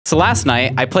So last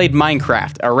night, I played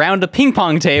Minecraft around a ping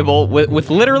pong table with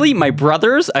literally my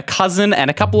brothers, a cousin, and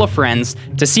a couple of friends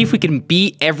to see if we can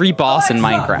beat every boss in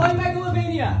Minecraft.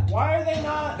 Why are they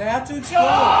not? They have to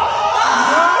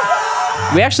explode.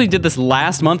 We actually did this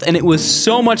last month, and it was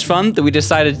so much fun that we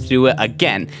decided to do it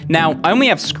again. Now, I only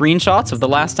have screenshots of the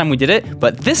last time we did it,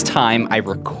 but this time I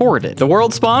recorded. The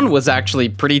world spawn was actually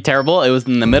pretty terrible. It was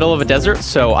in the middle of a desert,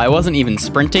 so I wasn't even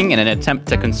sprinting in an attempt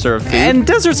to conserve food. And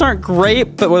deserts aren't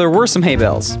great, but there were some hay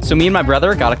bales. So me and my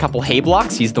brother got a couple hay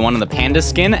blocks. He's the one in the panda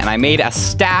skin, and I made a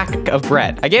stack of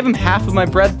bread. I gave him half of my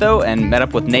bread, though, and met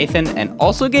up with Nathan, and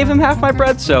also gave him half my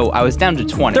bread, so I was down to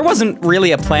 20. There wasn't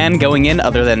really a plan going in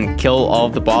other than kill all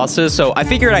of the bosses, so I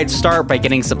figured I'd start by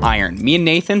getting some iron. Me and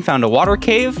Nathan found a water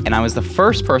cave, and I was the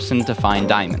first person to find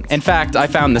diamonds. In fact, I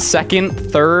found the second,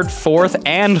 third, fourth,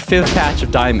 and fifth patch of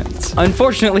diamonds.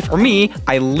 Unfortunately for me,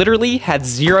 I literally had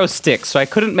 0 sticks, so I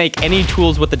couldn't make any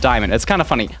tools with the diamond. It's kind of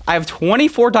funny. I have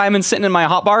 24 diamonds sitting in my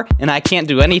hotbar, and I can't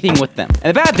do anything with them.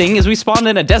 And the bad thing is we spawned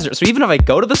in a desert, so even if I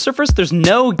go to the surface, there's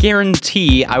no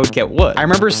guarantee I would get wood. I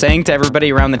remember saying to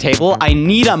everybody around the table, I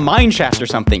need a mine shaft or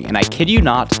something, and I kid you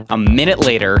not, a minute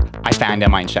later, I found a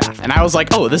mine shaft. And I was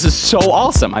like, oh, this is so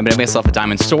awesome. I made myself a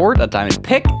diamond sword, a diamond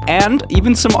pick, and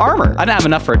even some armor. I didn't have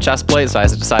enough for a chest plate, so I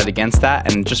decided against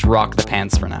that and just rock the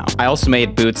pants for now. I also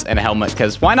made boots and a helmet,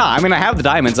 because why not? I mean, I have the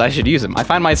diamonds, I should use them. I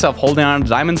find myself holding on to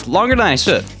diamonds longer than I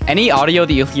should. Any audio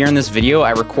that you'll hear in this video,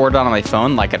 I recorded on my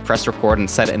phone, like I'd press record and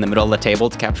set it in the middle of the table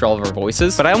to capture all of our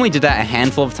voices. But I only did that a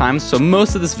handful of times, so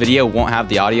most of this video won't have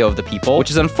the audio of the people,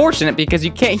 which is unfortunate because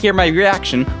you can't hear my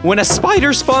reaction when a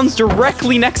spider spawns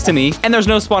directly next to me and there's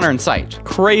no spawner in sight.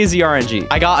 Crazy RNG.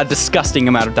 I got a disgusting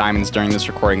amount of diamonds during this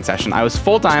recording session. I was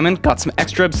full diamond, got some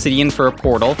extra obsidian for a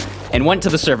portal, and went to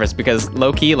the surface because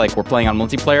low-key, like we're playing on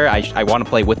multiplayer, I want to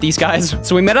play with these guys.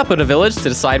 So we met up at a village to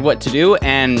decide what to do,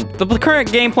 and the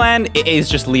current game plan is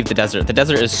just leave the desert. The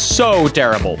desert is so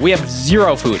terrible. We have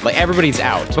 0 food, like everybody's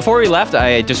out. Before we left,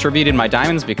 I distributed my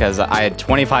diamonds because I had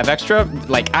 25 extra.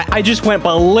 Like I just went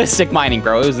ballistic mining,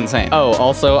 bro. It was insane. Oh,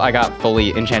 also I got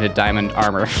fully enchanted diamond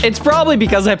armor. It's probably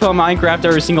because I play Minecraft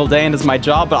every single day and it's my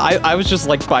job, but I was just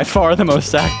like by far the most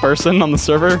stacked person on the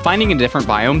server. Finding a different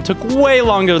biome took way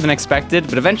longer than expected,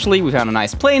 but eventually we found a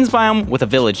nice plains biome with a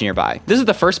village nearby. This is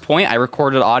the first point I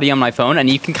recorded audio on my phone, and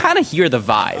you can kind of hear the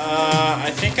vibe.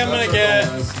 I think I'm gonna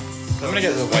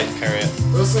get the white parrot.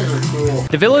 Those things are cool.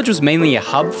 The village was mainly a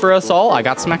hub for us all. I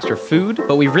got some extra food,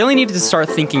 but we really needed to start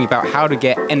thinking about how to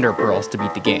get ender pearls to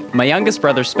beat the game. My youngest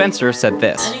brother Spencer said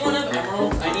this. Anyone have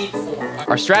emeralds? I need 4.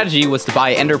 Our strategy was to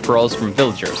buy ender pearls from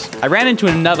villagers. I ran into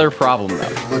another problem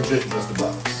though. Legit just a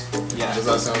box. Yeah. Does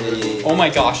that sound good? Oh my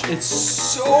gosh, it's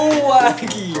so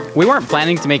laggy. We weren't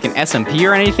planning to make an SMP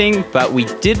or anything, but we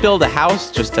did build a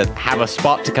house just to have a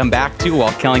spot to come back to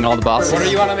while killing all the bosses. What do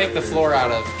you want to make the floor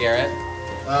out of, Garrett?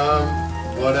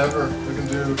 Whatever. We can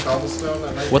do cobblestone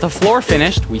that night. With the floor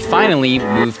finished, we finally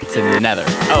moved to the nether.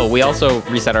 Oh, we also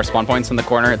reset our spawn points in the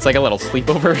corner. It's like a little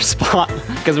sleepover spot,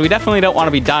 because we definitely don't want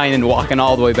to be dying and walking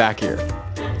all the way back here.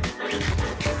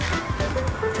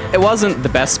 It wasn't the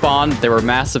best spawn. There were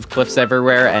massive cliffs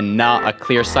everywhere and not a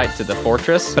clear sight to the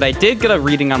fortress, but I did get a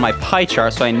reading on my pie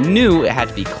chart, so I knew it had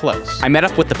to be close. I met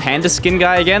up with the panda skin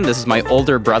guy again. This is my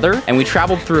older brother, and we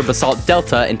traveled through a basalt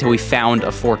delta until we found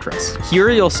a fortress. Here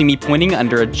you'll see me pointing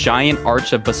under a giant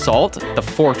arch of basalt, the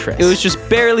fortress. It was just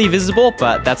barely visible,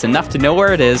 but that's enough to know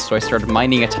where it is, so I started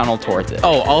mining a tunnel towards it.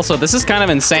 Oh, also, this is kind of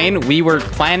insane. We were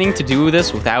planning to do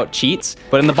this without cheats,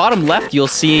 but in the bottom left, you'll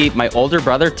see my older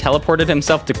brother teleported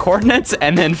himself to coordinates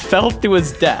and then fell to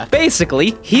his death.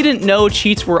 Basically, he didn't know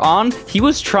cheats were on. He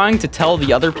was trying to tell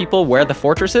the other people where the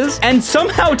fortress is and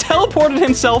somehow teleported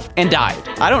himself and died.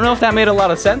 I don't know if that made a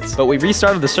lot of sense, but we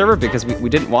restarted the server because we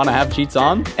didn't want to have cheats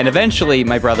on, and eventually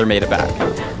my brother made it back.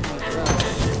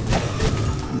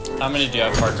 How many do you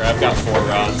have, Parker? I've got 4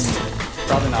 rods.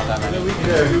 Probably not that many.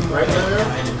 Yeah, right there.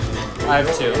 I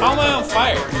have 2. How am I on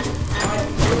fire?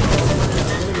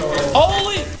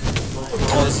 Holy!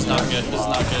 Oh, this is not good. This is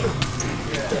not good.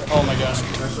 Oh my gosh.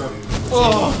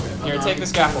 Oh, here, take the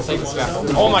scaffold. Take the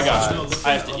scaffold. Oh my gosh.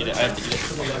 I have to eat it. I have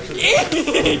to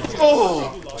eat it.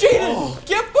 Oh, Jaden,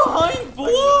 get behind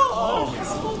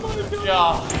blocks! Oh my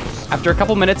God. After a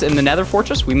couple minutes in the nether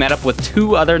fortress, we met up with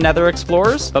 2 other nether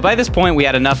explorers, but by this point we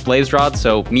had enough blaze rods,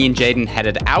 so me and Jaden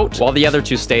headed out while the other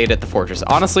 2 stayed at the fortress.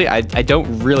 Honestly, I don't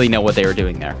really know what they were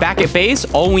doing there. Back at base,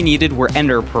 all we needed were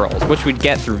ender pearls, which we'd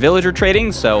get through villager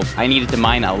trading, so I needed to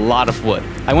mine a lot of wood.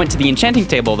 I went to the enchanting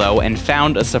table though and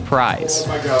found a surprise. Oh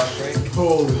my gosh.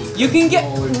 Holy. You can get,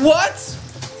 what?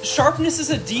 sharpness is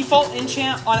a default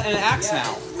enchant on an axe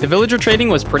now. The villager trading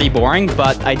was pretty boring,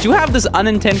 but I do have this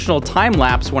unintentional time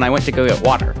lapse when I went to go get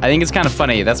water. I think it's kind of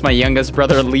funny. That's my youngest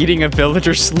brother leading a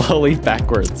villager slowly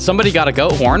backwards. Somebody got a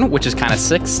goat horn, which is kind of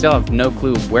sick. Still have no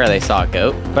clue where they saw a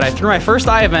goat. But I threw my first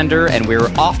eye of ender and we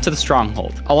were off to the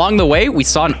stronghold. Along the way, we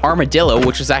saw an armadillo,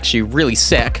 which was actually really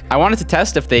sick. I wanted to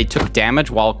test if they took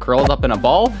damage while curled up in a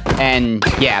ball. And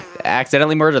yeah,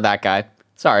 accidentally murdered that guy.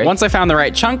 Sorry. Once I found the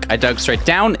right chunk, I dug straight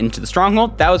down into the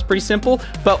stronghold. That was pretty simple.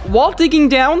 But while digging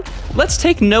down, let's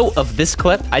take note of this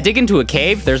clip. I dig into a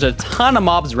cave. There's a ton of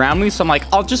mobs around me, so I'm like,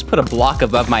 I'll just put a block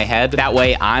above my head. That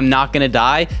way I'm not gonna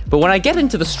die. But when I get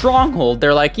into the stronghold,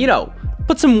 they're like, you know,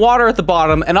 put some water at the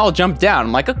bottom and I'll jump down.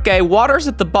 I'm like, okay, water's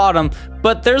at the bottom,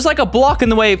 but there's like a block in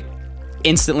the way.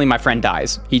 Instantly, my friend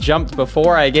dies. He jumped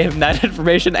before I gave him that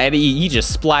information, and he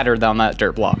just splattered down that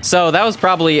dirt block. So that was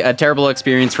probably a terrible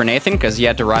experience for Nathan, because he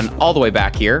had to run all the way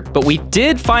back here. But we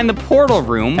did find the portal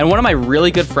room, and one of my really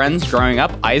good friends growing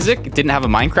up, Isaac, didn't have a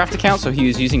Minecraft account, so he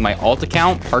was using my alt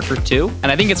account, Parker2.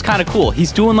 And I think it's kind of cool.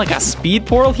 He's doing like a speed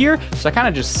portal here, so I kind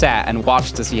of just sat and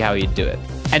watched to see how he'd do it.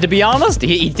 And to be honest,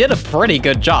 he did a pretty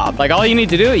good job. Like, all you need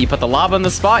to do, you put the lava in the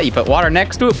spot, you put water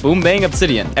next to it, boom, bang,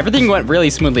 obsidian. Everything went really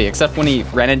smoothly, except when he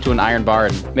ran into an iron bar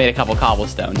and made a couple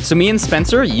cobblestone. So me and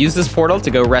Spencer used this portal to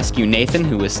go rescue Nathan,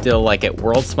 who was still, like, at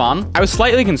world spawn. I was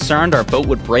slightly concerned our boat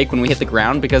would break when we hit the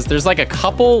ground, because there's, like, a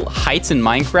couple heights in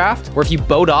Minecraft where if you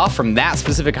boat off from that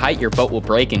specific height, your boat will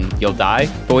break and you'll die.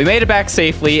 But we made it back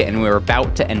safely, and we were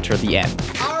about to enter the end.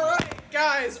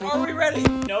 Guys, are we ready?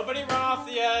 Nobody run off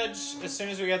the edge as soon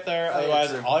as we get there.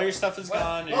 Otherwise, all your stuff is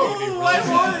gone. You're gonna be really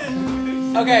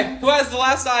won! Okay, who has the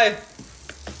last eye?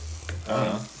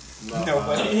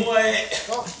 Nobody. Wait.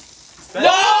 No!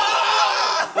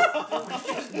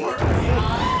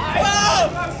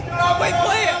 No! Wait,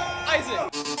 play it! Isaac!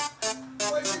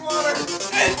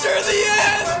 Enter the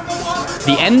end!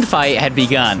 The end fight had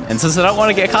begun, and since I don't want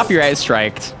to get copyright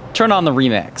striked, turn on the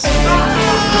remix.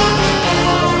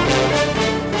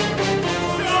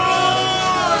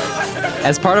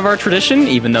 As part of our tradition,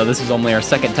 even though this is only our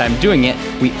second time doing it,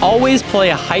 we always play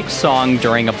a hype song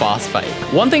during a boss fight.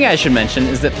 One thing I should mention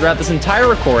is that throughout this entire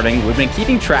recording, we've been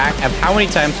keeping track of how many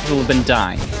times people have been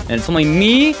dying. And it's only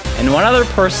me and one other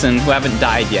person who haven't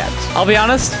died yet. I'll be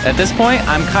honest, at this point,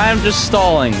 I'm kind of just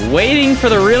stalling, waiting for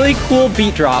the really cool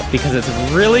beat drop, because it's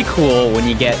really cool when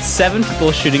you get 7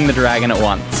 people shooting the dragon at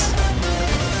once.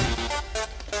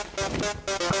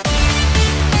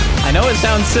 I know it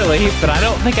sounds silly, but I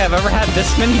don't think I've ever had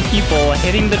this many people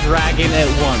hitting the dragon at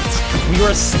once. We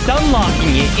were stun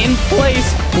locking it in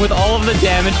place with all of the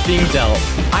damage being dealt.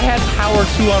 I had power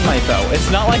 2 on my bow. It's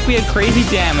not like we had crazy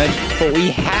damage, but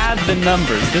we had the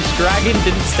numbers. This dragon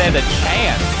didn't stand a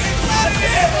chance.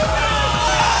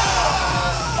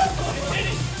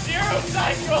 Zero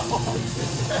cycle!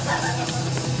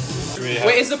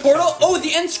 Wait, is the portal? Oh,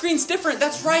 the end screen's different.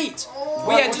 That's right.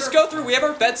 Well, yeah, just go through. We have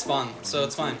our bed spawn, so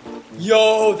it's fine.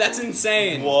 Yo, that's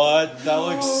insane. What? That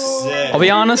looks sick. I'll be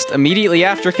honest, immediately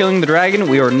after killing the dragon,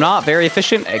 we were not very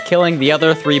efficient at killing the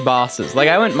other 3 bosses. Like,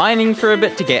 I went mining for a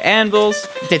bit to get anvils,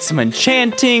 did some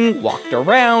enchanting, walked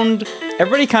around.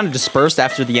 Everybody kind of dispersed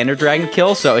after the ender dragon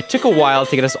kill, so it took a while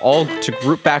to get us all to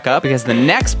group back up, because the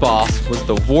next boss was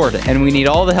the warden, and we need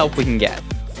all the help we can get.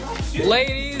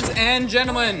 Ladies and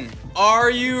gentlemen,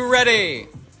 are you ready?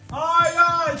 Aye,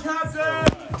 aye, Captain!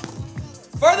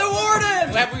 For the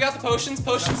warden! Have we got the potions?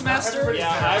 Potions master? Yeah,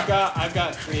 I've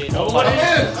got 3. Nobody,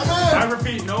 I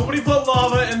repeat, nobody put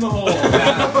lava in the hole.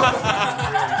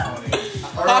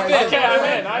 Hop in.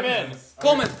 Okay, I'm in.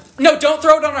 Coleman, no, don't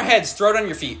throw it on our heads. Throw it on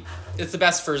your feet. It's the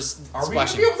best for Are we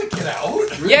splashing. gonna be able to get out?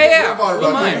 Yeah.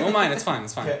 We'll mine. It's fine.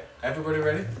 Okay, everybody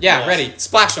ready? Yeah, Yes. ready.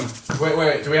 Splash them.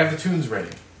 Wait. Do we have the tunes ready?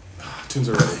 Tunes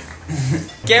are ready.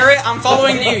 Garrett, I'm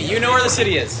following you. You know where the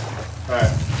city is.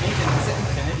 Alright.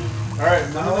 Alright,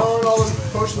 now all the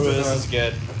potions Ooh, are this done. is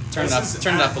good. Turn it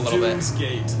up a little bit.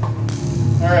 Gate.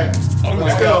 Alright,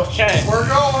 let's go. Okay. We're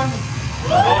going.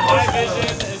 Oh, my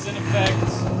vision is in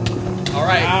effect. All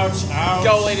right. Ouch.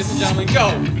 Go, ladies and gentlemen,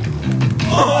 go.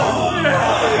 Oh,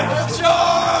 yeah.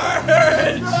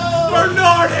 Charge! For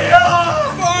Narnia!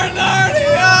 For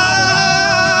Narnia!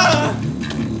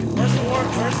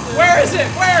 Where is it?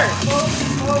 Where?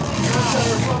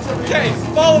 Okay,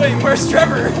 following. Where's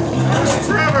Trevor? Where's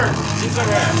Trevor? He's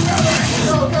around.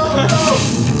 Go!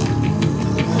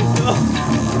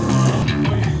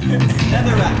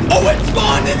 Oh, it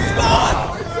spawned! It spawned!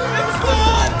 It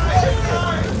spawned!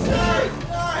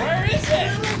 Where is it?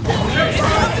 It's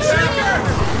on the shrieker!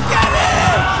 Get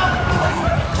it!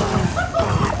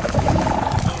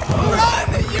 Run!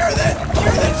 You're the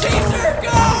chaser!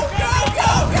 Go!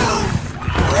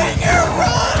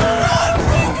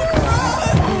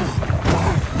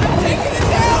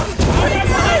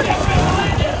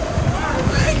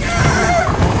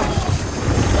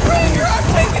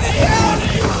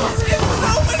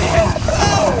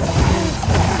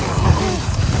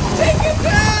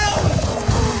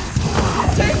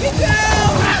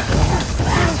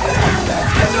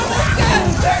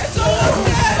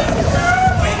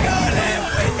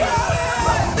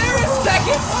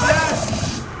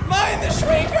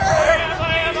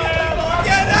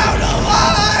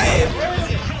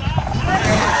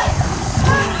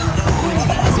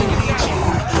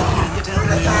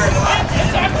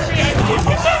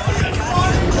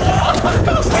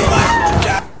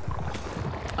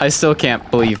 I still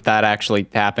can't believe that actually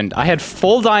happened. I had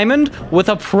full diamond with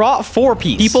a prot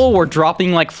 4-piece. People were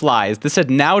dropping like flies. This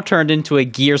had now turned into a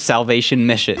gear salvation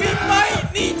mission. We might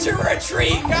need to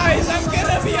retreat, guys. I'm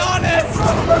gonna be honest.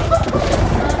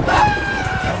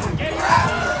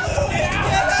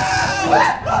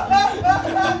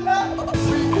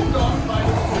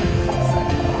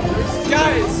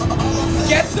 Guys,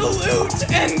 get the loot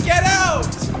and get out.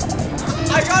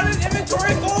 I got an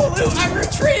inventory full of loot. I'm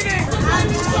retreating.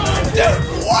 Dude,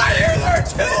 why are there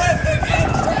two at the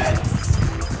entrance?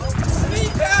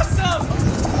 Sneak past them.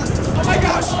 Oh my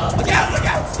gosh. Look out, look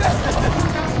out.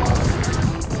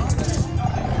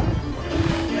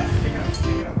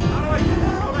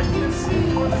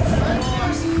 Get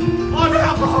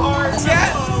the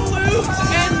loot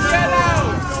and get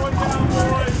out.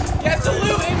 Get the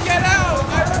loot and get out.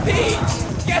 I repeat,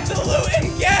 get the loot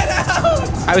and get out.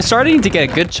 I was starting to get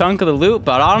a good chunk of the loot,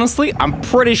 but honestly, I'm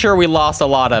pretty sure we lost a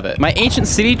lot of it. My ancient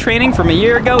city training from a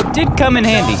year ago did come in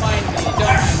handy. Don't mind me, don't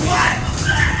mind me.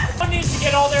 I need to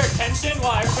get all their attention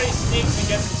while everybody sneaks and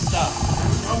gets some stuff.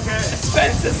 Okay.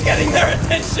 Spence is getting their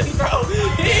attention, bro.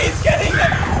 He's getting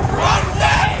them. Run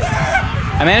faster!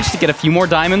 I managed to get a few more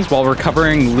diamonds while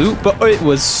recovering loot, but it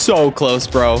was so close,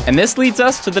 bro. And this leads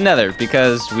us to the nether,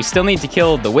 because we still need to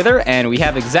kill the wither, and we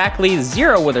have exactly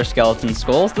 0 wither skeleton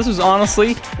skulls. This was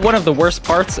honestly one of the worst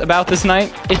parts about this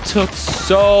night. It took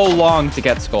so long to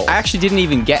get skulls. I actually didn't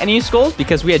even get any skulls,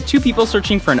 because we had 2 people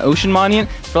searching for an ocean monument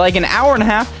for like an hour and a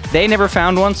half. They never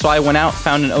found one, so I went out,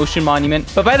 found an ocean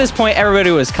monument. But by this point,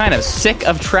 everybody was kind of sick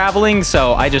of traveling,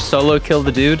 so I just solo killed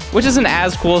the dude, which isn't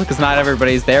as cool because not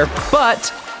everybody's there. But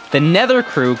the nether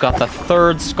crew got the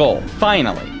 3rd skull,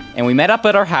 finally. And we met up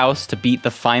at our house to beat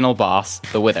the final boss,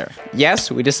 the wither. Yes,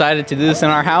 we decided to do this in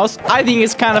our house. I think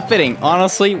it's kind of fitting.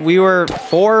 Honestly, we were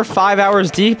 4 or 5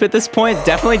 hours deep at this point.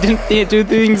 Definitely didn't do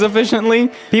things efficiently.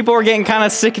 People were getting kind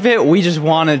of sick of it. We just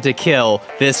wanted to kill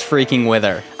this freaking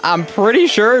wither. I'm pretty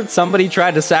sure somebody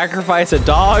tried to sacrifice a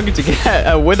dog to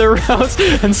get a wither roast,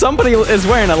 and somebody is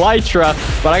wearing a elytra,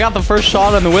 but I got the first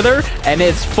shot on the wither, and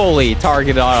it's fully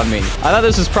targeted on me. I thought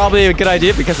this was probably a good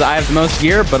idea because I have the most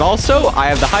gear, but also I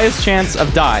have the highest chance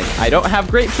of dying. I don't have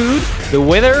great food. The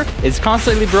wither is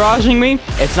constantly barraging me.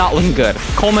 It's not looking good.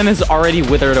 Coleman has already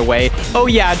withered away. Oh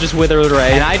yeah, just withered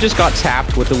away. And I just got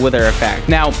tapped with the wither effect.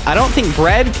 Now, I don't think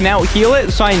bread can out heal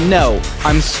it, so I know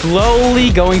I'm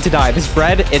slowly going to die. This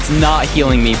bread, it's not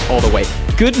healing me all the way.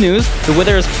 Good news, the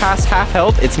wither is past half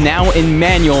health. It's now in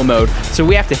manual mode, so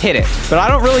we have to hit it. But I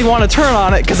don't really want to turn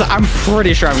on it because I'm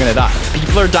pretty sure I'm gonna die.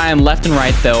 People are dying left and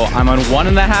right though. I'm on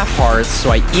 1.5 hearts,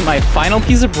 so I eat my final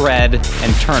piece of bread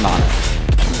and turn on it.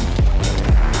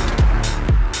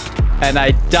 And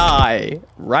I die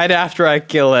right after I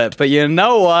kill it. But you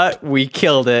know what? We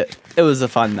killed it. It was a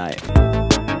fun night.